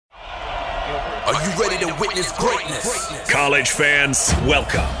Are you ready to witness greatness? College fans,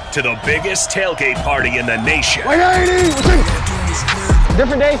 welcome to the biggest tailgate party in the nation.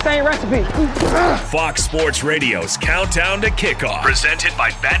 Different day, same recipe. Fox Sports Radio's Countdown to Kickoff, presented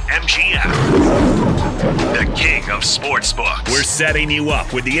by BetMGM, the king of sportsbooks. We're setting you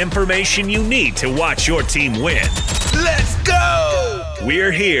up with the information you need to watch your team win. Let's go!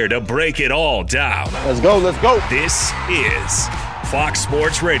 We're here to break it all down. Let's go. This is Fox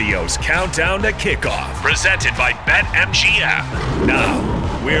Sports Radio's Countdown to Kickoff, presented by BetMGM.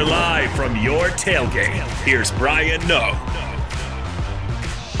 Now, we're live from your tailgate. Here's Brian Noe.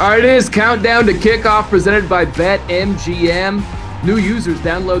 All right, it is Countdown to Kickoff presented by BetMGM. New users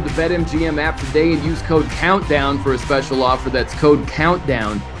download the BetMGM app today and use code COUNTDOWN for a special offer. That's code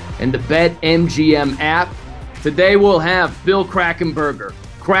COUNTDOWN in the BetMGM app. Today we'll have Bill Krackomberger,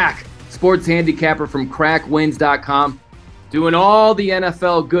 Crack, sports handicapper from crackwins.com, doing all the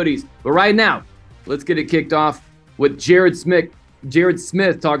NFL goodies. But right now, let's get it kicked off with Jared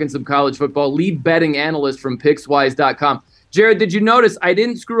Smith talking some college football, lead betting analyst from Pickswise.com. Jared, did you notice I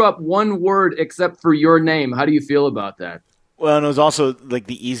didn't screw up one word except for your name? How do you feel about that? Well, and it was also like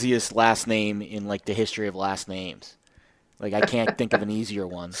the easiest last name in like the history of last names. Like I can't think of an easier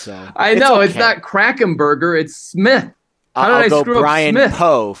one. So I know it's not Krackomberger, it's Smith. I'll go Brian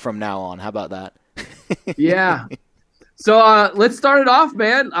Poe from now on. How about that? Yeah. So let's start it off,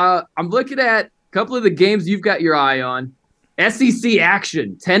 man. I'm looking at a couple of the games you've got your eye on. SEC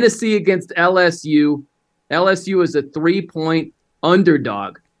action: Tennessee against LSU. LSU is a 3-point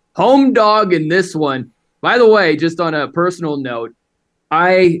underdog. Home dog in this one. By the way, just on a personal note,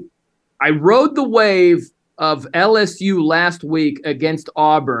 I rode the wave of LSU last week against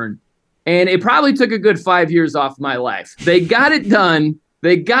Auburn, and it probably took a good 5 years off my life. They got it done.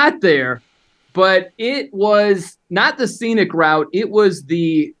 They got there, but it was not the scenic route. It was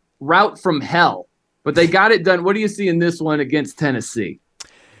the route from hell, but they got it done. What do you see in this one against Tennessee?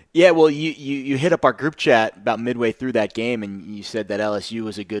 Yeah, well, you hit up our group chat about midway through that game, and you said that LSU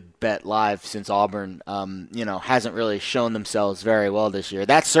was a good bet live since Auburn, hasn't really shown themselves very well this year.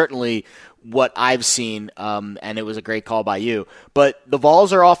 That's certainly what I've seen, and it was a great call by you. But the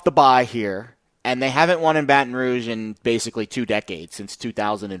Vols are off the bye here, and they haven't won in Baton Rouge in basically 2 decades, since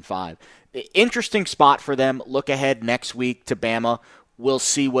 2005. Interesting spot for them. Look ahead next week to Bama. We'll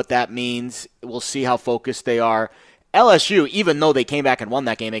see what that means. We'll see how focused they are. LSU, even though they came back and won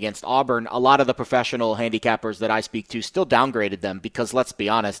that game against Auburn, a lot of the professional handicappers that I speak to still downgraded them because, let's be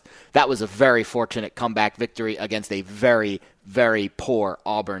honest, that was a very fortunate comeback victory against a very, very poor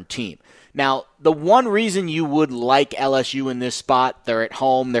Auburn team. Now, the one reason you would like LSU in this spot, they're at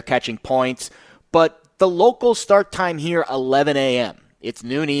home, they're catching points, but the local start time here, 11 a.m. It's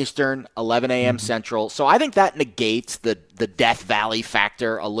noon Eastern, 11 a.m. Central. So I think that negates the Death Valley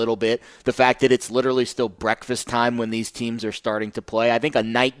factor a little bit. The fact that it's literally still breakfast time when these teams are starting to play. I think a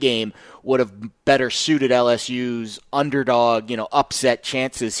night game would have better suited LSU's underdog, upset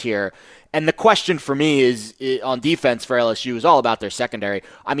chances here. And the question for me is on defense for LSU is all about their secondary.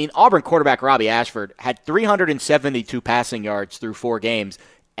 I mean, Auburn quarterback Robbie Ashford had 372 passing yards through 4 games,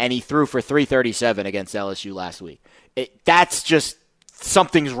 and he threw for 337 against LSU last week. That's just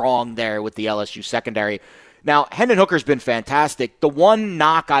something's wrong there with the LSU secondary. Now, Hendon Hooker's been fantastic. The one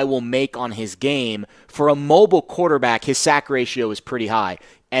knock I will make on his game, for a mobile quarterback, his sack ratio is pretty high.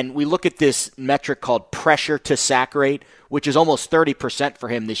 And we look at this metric called pressure to sack rate, which is almost 30% for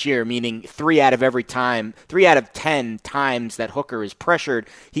him this year, meaning 3 out of 10 times that Hooker is pressured,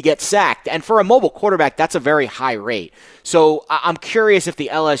 he gets sacked. And for a mobile quarterback, that's a very high rate. So I'm curious if the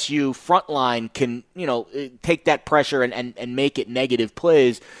LSU front line can, take that pressure and make it negative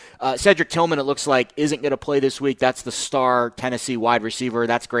plays. Cedric Tillman, it looks like, isn't going to play this week. That's the star Tennessee wide receiver.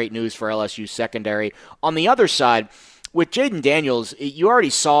 That's great news for LSU secondary. On the other side, with Jaden Daniels, you already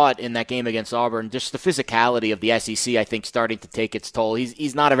saw it in that game against Auburn, just the physicality of the SEC, I think, starting to take its toll.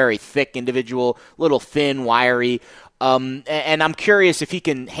 He's not a very thick individual, little thin, wiry. And I'm curious if he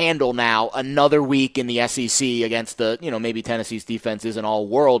can handle now another week in the SEC against the, maybe Tennessee's defense isn't all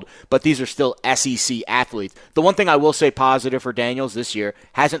world, but these are still SEC athletes. The one thing I will say positive for Daniels this year,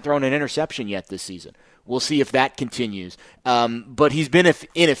 hasn't thrown an interception yet this season. We'll see if that continues. But he's been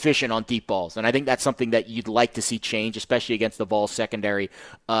inefficient on deep balls, and I think that's something that you'd like to see change, especially against the Vols secondary.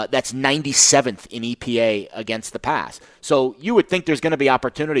 That's 97th in EPA against the pass. So you would think there's going to be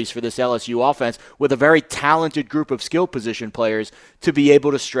opportunities for this LSU offense with a very talented group of skill position players to be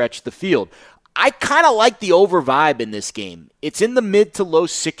able to stretch the field. I kind of like the over vibe in this game. It's in the mid to low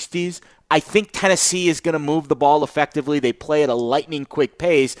 60s. I think Tennessee is going to move the ball effectively. They play at a lightning quick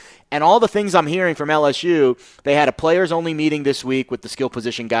pace. And all the things I'm hearing from LSU, they had a players-only meeting this week with the skill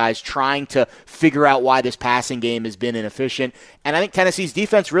position guys trying to figure out why this passing game has been inefficient. And I think Tennessee's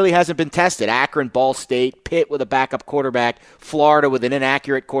defense really hasn't been tested. Akron, Ball State, Pitt with a backup quarterback, Florida with an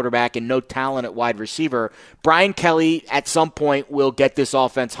inaccurate quarterback and no talent at wide receiver. Brian Kelly at some point will get this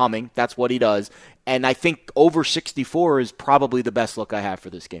offense humming. That's what he does. And I think over 64 is probably the best look I have for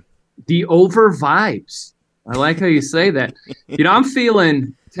this game. The over vibes. I like how you say that. I'm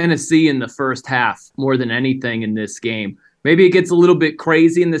feeling Tennessee in the first half more than anything in this game. Maybe it gets a little bit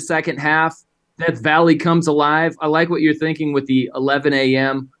crazy in the second half. Death Valley comes alive. I like what you're thinking with the 11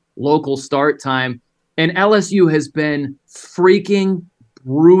 a.m. local start time. And LSU has been freaking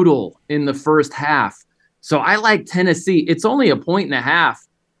brutal in the first half. So I like Tennessee. It's only a 1.5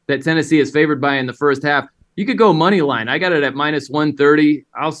 that Tennessee is favored by in the first half. You could go money line. I got it at minus 130.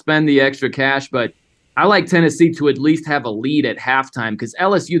 I'll spend the extra cash, but I like Tennessee to at least have a lead at halftime because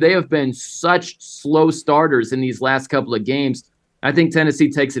LSU, they have been such slow starters in these last couple of games. I think Tennessee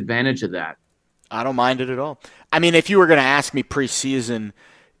takes advantage of that. I don't mind it at all. I mean, if you were going to ask me preseason,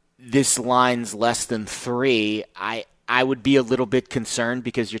 this line's less than 3, I would be a little bit concerned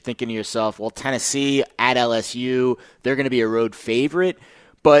because you're thinking to yourself, well, Tennessee at LSU, they're going to be a road favorite,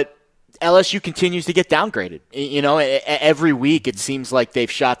 but LSU continues to get downgraded. Every week it seems like they've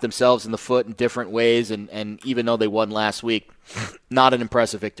shot themselves in the foot in different ways, and even though they won last week, not an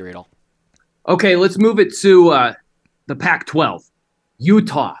impressive victory at all. Okay, let's move it to the Pac-12.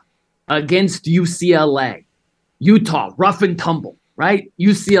 Utah against UCLA. Utah, rough and tumble, right?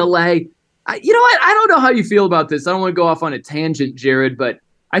 UCLA. You know what? I don't know how you feel about this. I don't want to go off on a tangent, Jared, but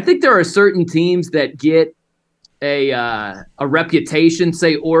I think there are certain teams that get a reputation,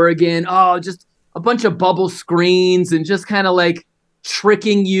 say Oregon, just a bunch of bubble screens and just kind of like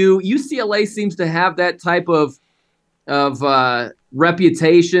tricking you. UCLA seems to have that type of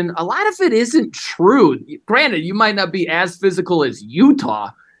reputation. A lot of it isn't true. Granted, you might not be as physical as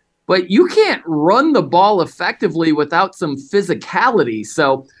Utah, but you can't run the ball effectively without some physicality.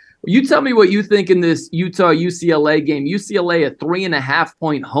 So you tell me what you think in this Utah-UCLA game. UCLA a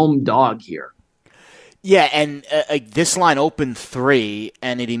 3.5-point home dog here. Yeah, and this line opened 3,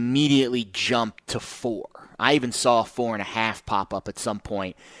 and it immediately jumped to 4. I even saw 4.5 pop up at some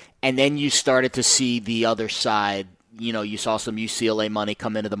point. And then you started to see the other side. You saw some UCLA money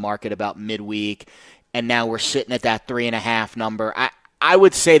come into the market about midweek, and now we're sitting at that 3.5 number. I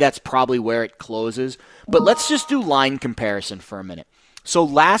would say that's probably where it closes. But let's just do line comparison for a minute. So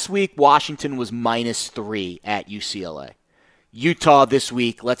last week, Washington was minus 3 at UCLA. Utah this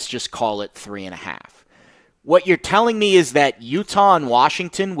week, let's just call it 3.5. What you're telling me is that Utah and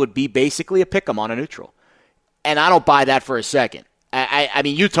Washington would be basically a pick'em on a neutral. And I don't buy that for a second. I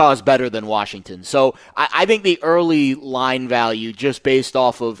mean, Utah is better than Washington. So I think the early line value, just based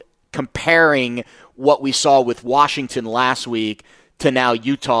off of comparing what we saw with Washington last week to now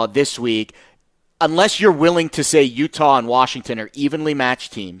Utah this week, unless you're willing to say Utah and Washington are evenly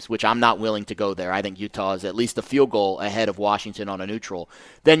matched teams, which I'm not willing to go there. I think Utah is at least a field goal ahead of Washington on a neutral.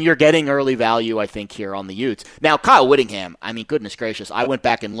 Then you're getting early value, I think, here on the Utes. Now, Kyle Whittingham, I mean, goodness gracious, I went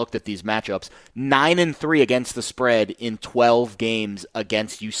back and looked at these matchups. 9-3 against the spread in 12 games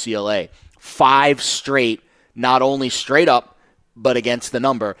against UCLA. 5 straight, not only straight up, but against the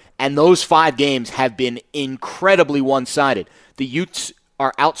number. And those 5 games have been incredibly one-sided. The Utes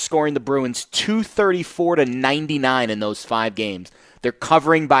are outscoring the Bruins 234-99 in those 5 games. They're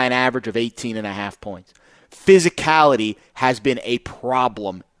covering by an average of 18.5 points. Physicality has been a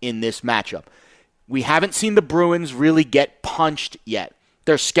problem in this matchup. We haven't seen the Bruins really get punched yet.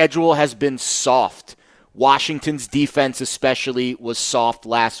 Their schedule has been soft. Washington's defense especially was soft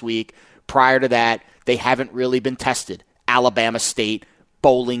last week. Prior to that, they haven't really been tested. Alabama State,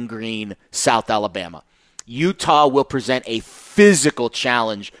 Bowling Green, South Alabama. Utah will present a physical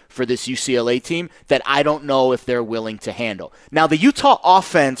challenge for this UCLA team that I don't know if they're willing to handle. Now, the Utah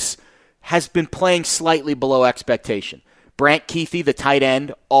offense has been playing slightly below expectation. Brant Kuithe, the tight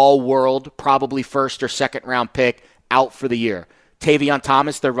end, all-world, probably first or second round pick, out for the year. Tavion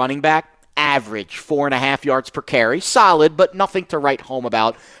Thomas, their running back, average 4.5 yards per carry. Solid, but nothing to write home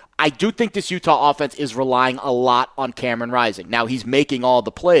about. I do think this Utah offense is relying a lot on Cameron Rising. Now, he's making all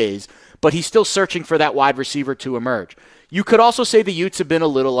the plays, but he's still searching for that wide receiver to emerge. You could also say the Utes have been a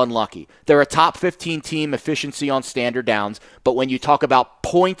little unlucky. They're a top 15 team efficiency on standard downs, but when you talk about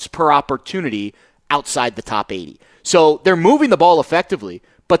points per opportunity, outside the top 80. So they're moving the ball effectively,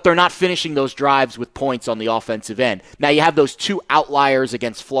 but they're not finishing those drives with points on the offensive end. Now you have those two outliers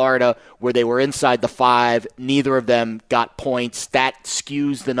against Florida where they were inside the 5. Neither of them got points. That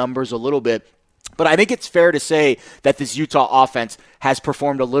skews the numbers a little bit. But I think it's fair to say that this Utah offense has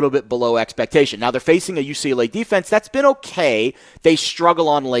performed a little bit below expectation. Now, they're facing a UCLA defense that's been okay. They struggle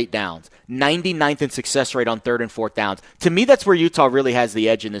on late downs. 99th in success rate on 3rd and 4th downs. To me, that's where Utah really has the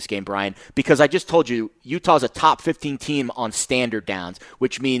edge in this game, Brian, because I just told you, Utah's a top 15 team on standard downs,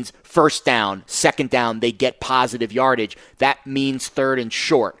 which means first down, second down, they get positive yardage. That means 3rd and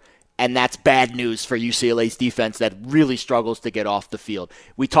short. And that's bad news for UCLA's defense that really struggles to get off the field.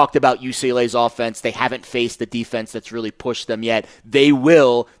 We talked about UCLA's offense. They haven't faced a defense that's really pushed them yet. They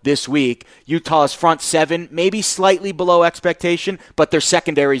will this week. Utah's front 7, maybe slightly below expectation, but their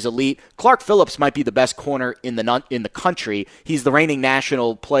secondary's elite. Clark Phillips might be the best corner in the country. He's the reigning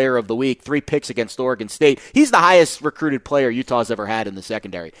national player of the week, 3 picks against Oregon State. He's the highest recruited player Utah's ever had in the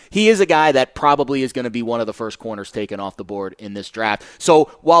secondary. He is a guy that probably is going to be one of the first corners taken off the board in this draft. So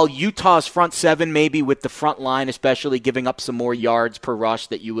while Utah's front 7, maybe with the front line especially giving up some more yards per rush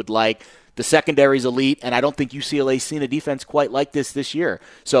that you would like, the secondary's elite, and I don't think UCLA's seen a defense quite like this year.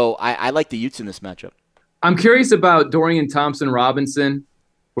 So I like the Utes in this matchup. I'm curious about Dorian Thompson-Robinson,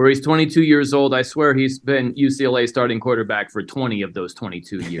 where he's 22 years old. I swear he's been UCLA starting quarterback for 20 of those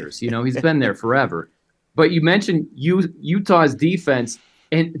 22 years. You know, he's been there forever. But you mentioned Utah's defense.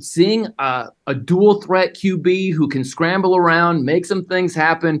 And seeing a dual threat QB who can scramble around, make some things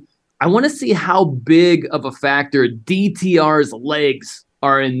happen, I want to see how big of a factor DTR's legs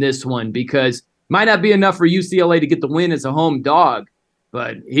are in this one, because it might not be enough for UCLA to get the win as a home dog,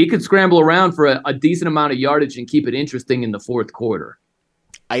 but he could scramble around for a decent amount of yardage and keep it interesting in the fourth quarter.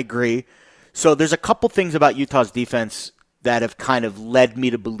 I agree. So there's a couple things about Utah's defense that have kind of led me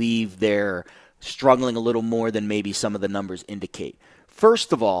to believe they're struggling a little more than maybe some of the numbers indicate.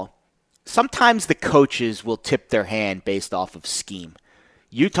 First of all, sometimes the coaches will tip their hand based off of scheme.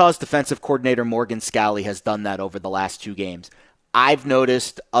 Utah's defensive coordinator, Morgan Scalley, has done that over the last 2 games. I've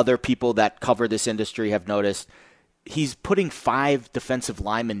noticed, other people that cover this industry have noticed, he's putting 5 defensive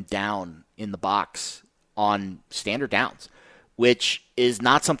linemen down in the box on standard downs, which is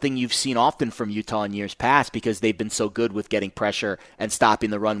not something you've seen often from Utah in years past because they've been so good with getting pressure and stopping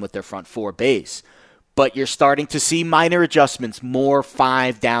the run with their front 4 base. But you're starting to see minor adjustments, more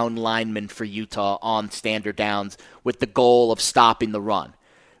 5-down linemen for Utah on standard downs with the goal of stopping the run.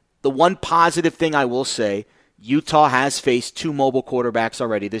 The one positive thing I will say, Utah has faced 2 mobile quarterbacks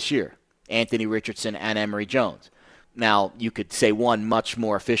already this year, Anthony Richardson and Emory Jones. Now, you could say one much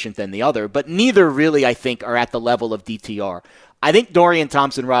more efficient than the other, but neither really, I think, are at the level of DTR. I think Dorian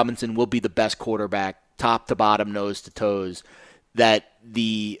Thompson-Robinson will be the best quarterback, top to bottom, nose to toes, that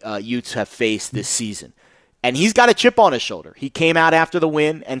the Utes have faced this season. And he's got a chip on his shoulder. He came out after the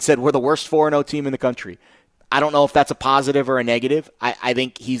win and said, we're the worst 4-0 team in the country. I don't know if that's a positive or a negative. I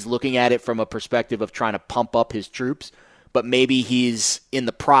think he's looking at it from a perspective of trying to pump up his troops, but maybe he's in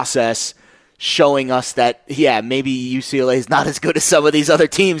the process showing us that, yeah, maybe UCLA is not as good as some of these other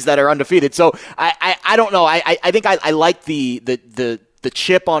teams that are undefeated. So I don't know. I think I like the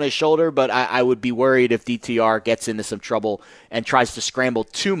chip on his shoulder, but I would be worried if DTR gets into some trouble and tries to scramble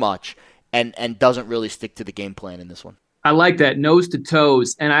too much and doesn't really stick to the game plan in this one. I like that, nose to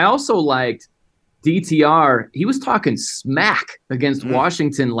toes. And I also liked DTR. He was talking smack against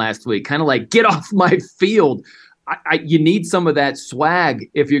Washington last week, kind of like, get off my field. You need some of that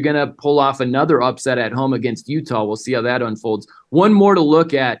swag if you're going to pull off another upset at home against Utah. We'll see how that unfolds. One more to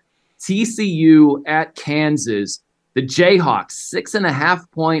look at, TCU at Kansas. The Jayhawks,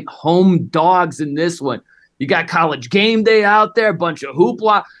 6.5-point home dogs in this one. You got College Game Day out there, a bunch of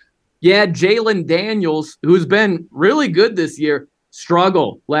hoopla. Yeah, Jalen Daniels, who's been really good this year,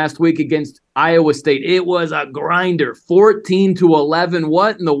 struggled last week against Iowa State. It was a grinder, 14-11.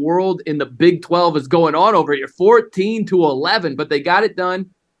 What in the world in the Big 12 is going on over here? 14-11, but they got it done.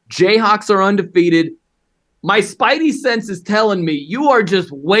 Jayhawks are undefeated. My spidey sense is telling me you are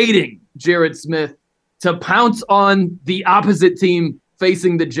just waiting, Jared Smith, to pounce on the opposite team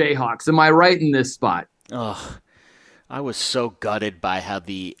facing the Jayhawks. Am I right in this spot? Oh, I was so gutted by how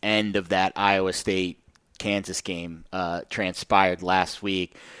the end of that Iowa State-Kansas game transpired last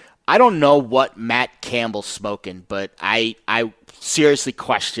week. I don't know what Matt Campbell's smoking, but I seriously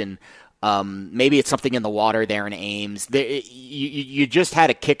question maybe it's something in the water there in Ames. You just had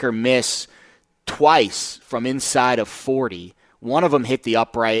a kicker miss twice from inside of 40. One of them hit the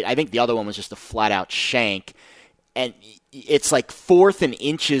upright. I think the other one was just a flat-out shank. and it's like 4th and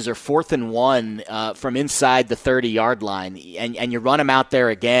inches or 4th and 1 from inside the 30-yard line, and you run them out there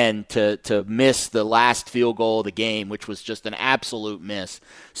again to miss the last field goal of the game, which was just an absolute miss,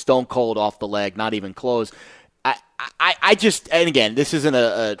 stone cold off the leg, not even close. I just, and again, this isn't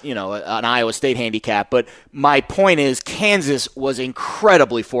an Iowa State handicap, but my point is Kansas was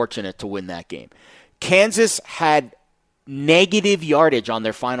incredibly fortunate to win that game. Kansas had negative yardage on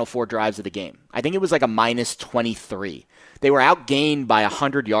their final 4 drives of the game. I think it was like a minus 23. They were outgained by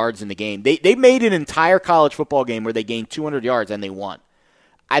 100 yards in the game. They made an entire college football game where they gained 200 yards and they won.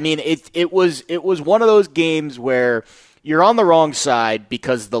 I mean, it was one of those games where you're on the wrong side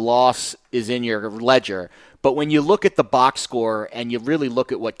because the loss is in your ledger. But when you look at the box score and you really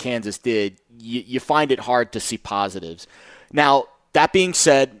look at what Kansas did, you find it hard to see positives. Now, that being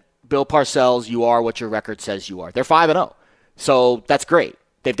said, Bill Parcells, you are what your record says you are. They're 5-0. So that's great.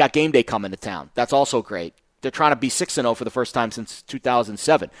 They've got game day coming to town. That's also great. They're trying to be 6-0 for the first time since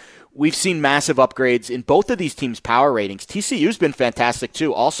 2007. We've seen massive upgrades in both of these teams' power ratings. TCU's been fantastic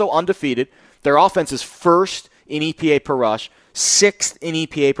too. Also undefeated. Their offense is first in EPA per rush, 6th in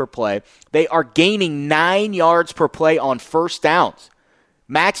EPA per play. They are gaining 9 yards per play on first downs.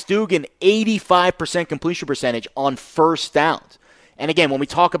 Max Duggan, 85% completion percentage on first downs. And again, when we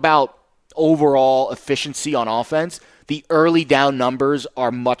talk about overall efficiency on offense, the early down numbers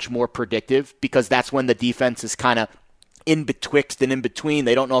are much more predictive because that's when the defense is kind of in betwixt and in between.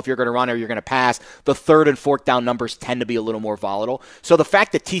 They don't know if you're going to run or you're going to pass. The 3rd and 4th down numbers tend to be a little more volatile. So the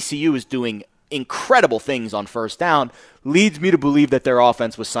fact that TCU is doing incredible things on first down leads me to believe that their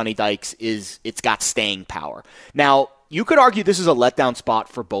offense with Sonny Dykes it's got staying power. Now, you could argue this is a letdown spot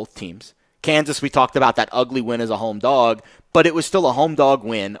for both teams. Kansas, we talked about that ugly win as a home dog, but it was still a home dog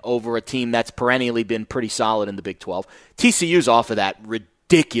win over a team that's perennially been pretty solid in the Big 12. TCU's off of that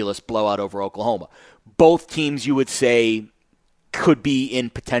ridiculous blowout over Oklahoma. Both teams, you would say, could be in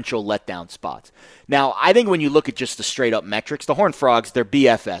potential letdown spots. Now, I think when you look at just the straight-up metrics, the Horned Frogs, they're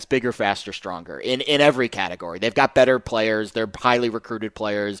BFS, bigger, faster, stronger, in every category. They've got better players. They're highly recruited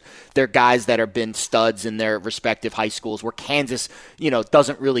players. They're guys that have been studs in their respective high schools, where Kansas,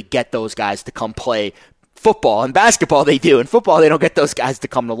 doesn't really get those guys to come play football. And basketball they do. In football, they don't get those guys to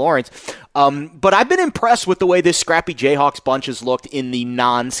come to Lawrence. But I've been impressed with the way this scrappy Jayhawks bunch has looked in the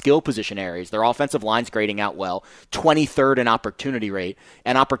non-skill position areas. Their offensive line's grading out well, 23rd in opportunity rate.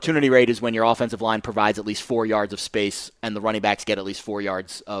 And opportunity rate is when your offensive line provides at least 4 yards of space and the running backs get at least 4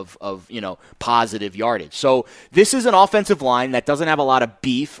 yards of positive yardage. So this is an offensive line that doesn't have a lot of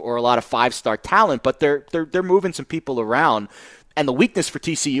beef or a lot of 5-star talent, but they're moving some people around. And the weakness for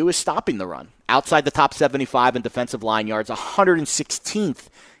TCU is stopping the run. Outside the top 75 in defensive line yards, 116th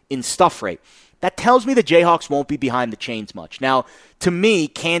in stuff rate. That tells me the Jayhawks won't be behind the chains much. Now, to me,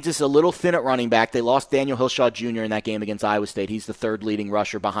 Kansas a little thin at running back. They lost Daniel Hillshaw Jr. in that game against Iowa State. He's the 3rd leading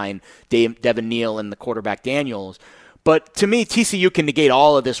rusher behind Devin Neal and the quarterback Daniels. But to me, TCU can negate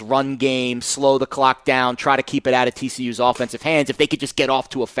all of this run game, slow the clock down, try to keep it out of TCU's offensive hands if they could just get off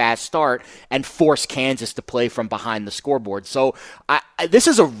to a fast start and force Kansas to play from behind the scoreboard. So this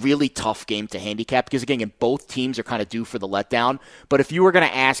is a really tough game to handicap because, again, both teams are kind of due for the letdown. But if you were going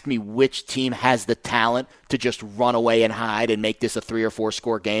to ask me which team has the talent to just run away and hide and make this a 3 or 4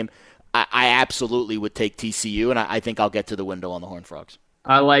 score game, I absolutely would take TCU, and I think I'll get to the window on the Horned Frogs.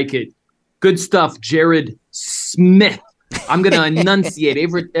 I like it. Good stuff, Jared Smith. I'm going to enunciate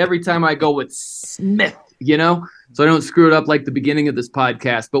every time I go with Smith, so I don't screw it up like the beginning of this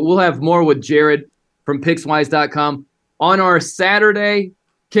podcast. But we'll have more with Jared from PicksWise.com on our Saturday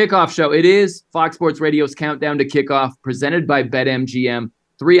kickoff show. It is Fox Sports Radio's Countdown to Kickoff, presented by BetMGM.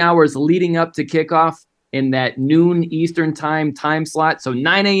 3 hours leading up to kickoff in that noon Eastern time slot. So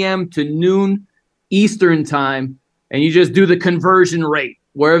 9 a.m. to noon Eastern time. And you just do the conversion rate.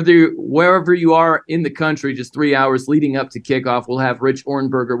 Wherever you are in the country, just 3 hours leading up to kickoff. We'll have Rich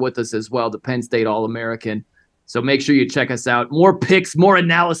Ornberger with us as well, the Penn State All-American. So make sure you check us out. More picks, more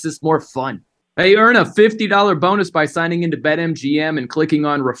analysis, more fun. Hey, earn a $50 bonus by signing into BetMGM and clicking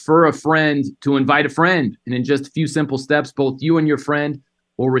on Refer a Friend to invite a friend. And in just a few simple steps, both you and your friend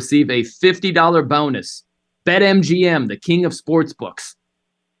will receive a $50 bonus. BetMGM, the king of sportsbooks.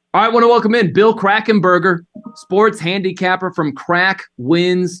 All right, I want to welcome in Bill Krackomberger, sports handicapper from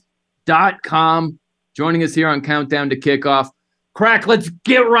crackwins.com, joining us here on Countdown to Kickoff. Crack, let's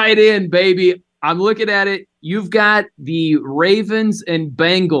get right in, baby. I'm looking at it. You've got the Ravens and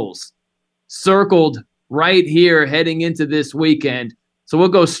Bengals circled right here heading into this weekend. So we'll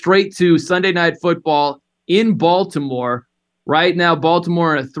go straight to Sunday Night Football in Baltimore. Right now,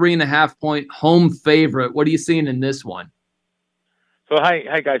 Baltimore a 3.5-point home favorite. What are you seeing in this one? So,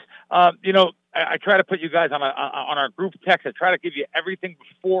 hi, guys. I try to put you guys on our group text. I try to give you everything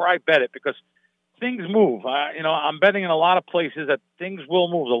before I bet it because things move. I'm betting in a lot of places that things will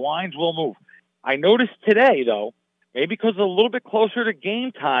move. The lines will move. I noticed today, though, maybe because it's a little bit closer to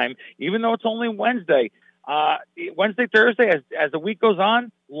game time, even though it's only Wednesday, Thursday, as the week goes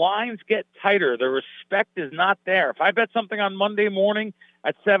on, lines get tighter. The respect is not there. If I bet something on Monday morning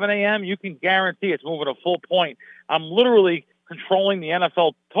at 7 a.m., you can guarantee it's moving a full point. I'm literally controlling the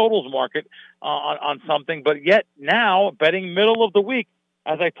NFL totals market on something, but yet now betting middle of the week,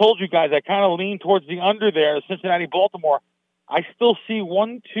 as I told you guys, I kind of lean towards the under there, Cincinnati-Baltimore. I still see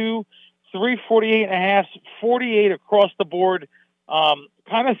 1, 2, 3, 48.5, 48 across the board.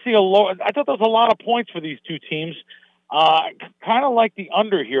 Kind of see a low. I thought there was a lot of points for these two teams. Kind of like the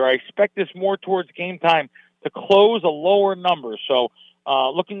under here. I expect this more towards game time to close a lower number. So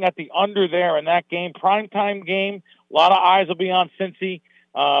looking at the under there in that game, primetime game, a lot of eyes will be on Cincy.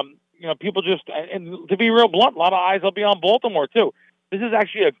 People just, and to be real blunt, a lot of eyes will be on Baltimore too. This is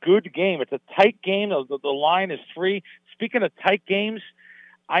actually a good game. It's a tight game. The line is 3. Speaking of tight games,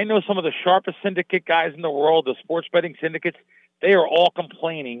 I know some of the sharpest syndicate guys in the world, the sports betting syndicates. They are all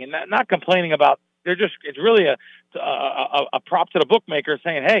complaining, and not complaining about. It's really a prop to the bookmaker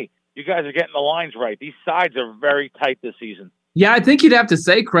saying, "Hey, you guys are getting the lines right. These sides are very tight this season." Yeah, I think you'd have to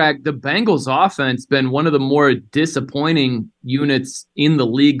say, Craig, the Bengals offense been one of the more disappointing units in the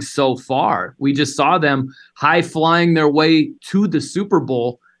league so far. We just saw them high flying their way to the Super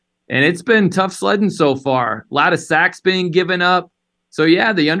Bowl, and it's been tough sledding so far. A lot of sacks being given up. So,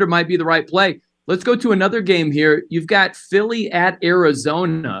 yeah, the under might be the right play. Let's go to another game here. You've got Philly at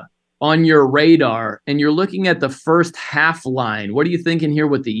Arizona on your radar, and you're looking at the first half line. What are you thinking here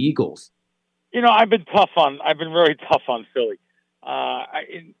with the Eagles? I've been very tough on Philly.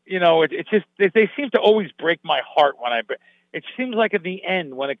 It's just they seem to always break my heart when I bet. It seems like at the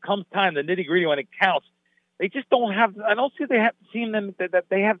end, when it comes time, the nitty gritty, when it counts, they just don't have. I don't see that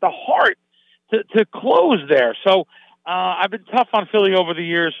they have the heart to close there. So I've been tough on Philly over the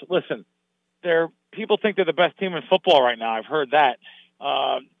years. Listen, people think they're the best team in football right now. I've heard that.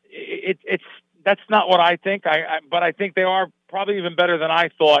 That's not what I think. But I think they are probably even better than I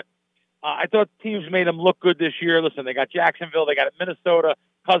thought. I thought teams made them look good this year. Listen, they got Jacksonville, they got Minnesota,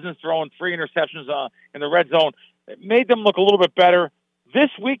 Cousins throwing 3 interceptions in the red zone. It made them look a little bit better.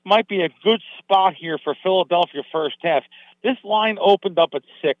 This week might be a good spot here for Philadelphia first half. This line opened up at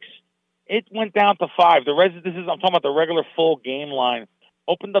 6. It went down to 5. I'm talking about the regular full game line.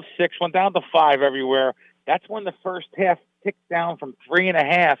 Opened up 6, went down to 5 everywhere. That's when the first half ticked down from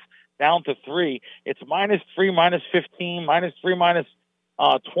 3.5 down to 3. It's -3, -15, -3,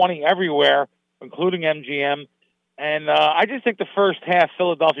 -20 everywhere, including MGM. And I just think the first half,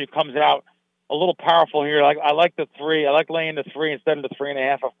 Philadelphia comes out a little powerful here. I like the 3. I like laying the 3 instead of the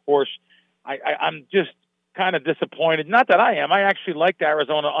 3.5, of course. I'm just kind of disappointed. Not that I am. I actually liked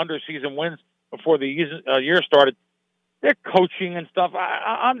Arizona under season wins before the year started. Their coaching and stuff,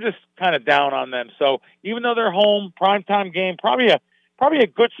 I'm just kind of down on them. So even though they're home, primetime game, probably a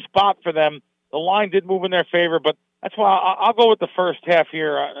good spot for them. The line did move in their favor, but that's why I'll go with the first half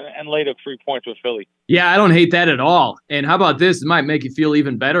here and lay the 3 points with Philly. Yeah, I don't hate that at all. And how about this? It might make you feel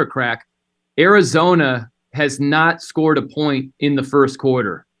even better, Crack. Arizona has not scored a point in the first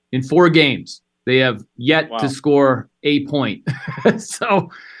quarter. In 4 games, they have yet to score a point. So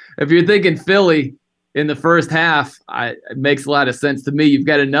if you're thinking Philly in the first half, it makes a lot of sense to me. You've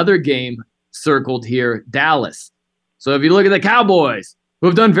got another game circled here, Dallas. So if you look at the Cowboys, who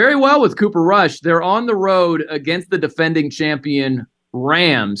have done very well with Cooper Rush, they're on the road against the defending champion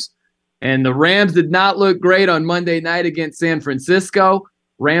Rams. And the Rams did not look great on Monday night against San Francisco.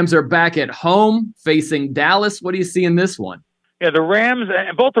 Rams are back at home facing Dallas. What do you see in this one? Yeah,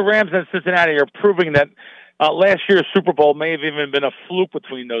 both the Rams and Cincinnati are proving that last year's Super Bowl may have even been a fluke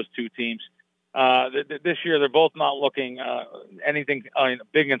between those two teams. This year, they're both not looking anything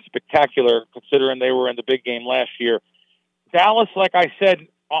big and spectacular, considering they were in the big game last year. Dallas, like I said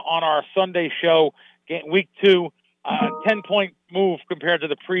on our Sunday show, week 2, 10-point move compared to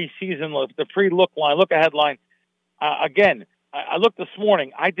the preseason, the pre-look ahead line. Again, I looked this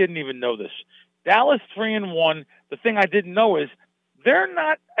morning. I didn't even know this. Dallas 3-1. The thing I didn't know is they're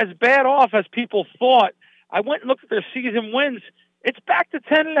not as bad off as people thought. I went and looked at their season wins. It's back to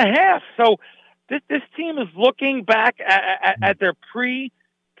 10.5. So this team is looking back at their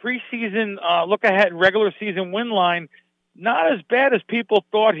preseason look ahead regular season win line. Not as bad as people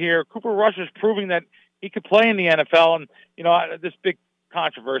thought here. Cooper Rush is proving that he could play in the NFL, and this big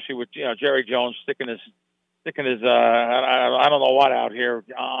controversy with Jerry Jones sticking his I don't know what out here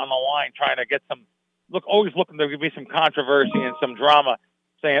on the line, trying to get always looking to be some controversy and some drama.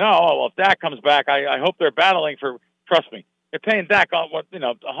 saying, oh, well, if Dak comes back, I hope they're battling for, trust me, they're paying Dak on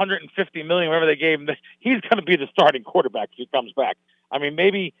 $150 million, whatever they gave him. He's going to be the starting quarterback if he comes back. I mean,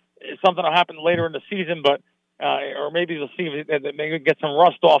 maybe something will happen later in the season, but or maybe they'll see if they maybe get some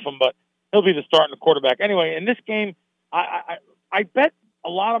rust off him, but he'll be the starting quarterback. Anyway, in this game, I bet a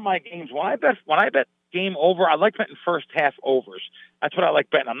lot of my games, when I bet game over, I like betting first half overs. That's what I like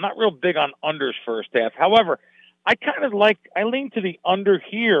betting. I'm not real big on unders first half. However, I lean to the under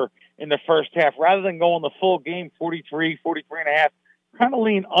here in the first half rather than going the full game, 43 and a half. Kind of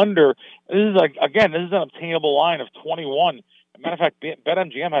lean under. This is an obtainable line of 21. As a matter of fact,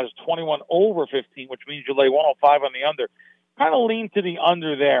 BetMGM has 21 over 15, which means you lay 105 on the under. Kind of lean to the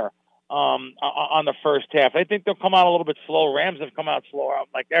under there on the first half. I think they'll come out a little bit slow. Rams have come out slow out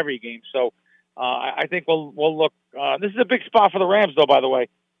like every game. So I think we'll look. This is a big spot for the Rams, though, by the way.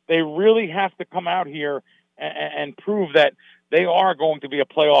 They really have to come out here and prove that they are going to be a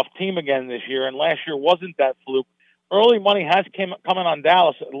playoff team again this year. And last year wasn't that fluke. Early money has come in on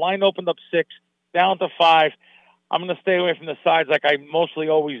Dallas. The line opened up 6, down to 5. I'm going to stay away from the sides like I mostly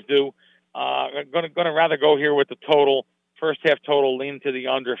always do. I'm going to rather go here with the total, first half total, lean to the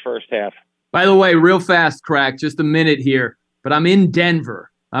under first half. By the way, real fast, Crack, just a minute here, but I'm in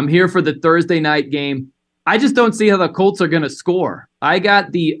Denver. I'm here for the Thursday night game. I just don't see how the Colts are going to score. I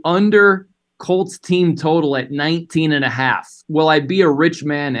got the under Colts team total at 19.5. Will I be a rich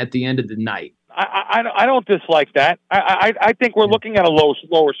man at the end of the night? I don't dislike that. I think we're looking at a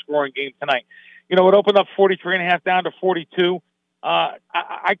lower scoring game tonight. It opened up 43.5 down to 42.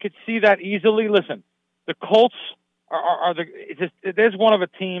 I could see that easily. Listen, the Colts there's one of the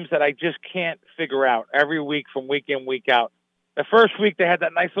teams that I just can't figure out every week from week in, week out. The first week they had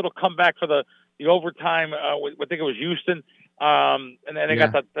that nice little comeback for the overtime. I think it was Houston. And then they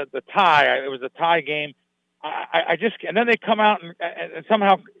got the tie. It was a tie game. And then they come out and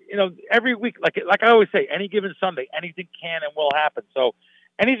somehow, every week, like I always say, any given Sunday, anything can and will happen. So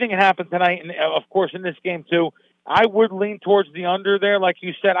anything can happen tonight. And of course, in this game too, I would lean towards the under there. Like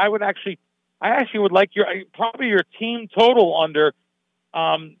you said, I actually would like probably your team total under,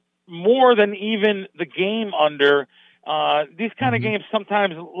 more than even the game under. These kind of games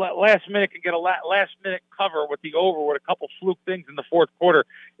sometimes last minute can get a last minute cover with the over with a couple fluke things in the fourth quarter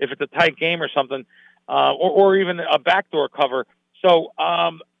if it's a tight game or something, or even a backdoor cover. So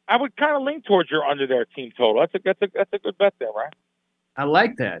I would kind of lean towards your under there team total. That's a good bet there, right? I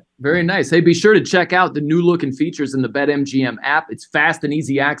like that. Very nice. Hey, be sure to check out the new looking features in the BetMGM app. It's fast and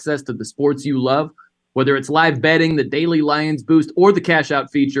easy access to the sports you love, whether it's live betting, the daily Lions boost, or the cash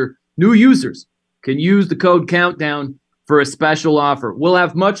out feature. New users can use the code COUNTDOWN for a special offer. We'll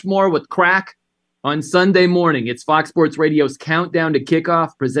have much more with Crack on Sunday morning. It's Fox Sports Radio's Countdown to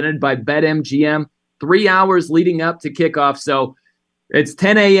Kickoff presented by BetMGM. 3 hours leading up to kickoff. So it's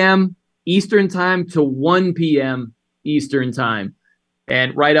 10 a.m. Eastern time to 1 p.m. Eastern time.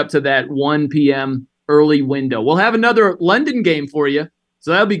 And right up to that 1 p.m. early window. We'll have another London game for you.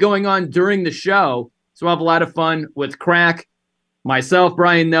 So that'll be going on during the show. So we'll have a lot of fun with Crack, myself,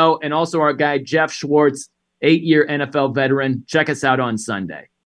 Brian Noe, and also our guy, Jeff Schwartz, 8-year NFL veteran. Check us out on Sunday.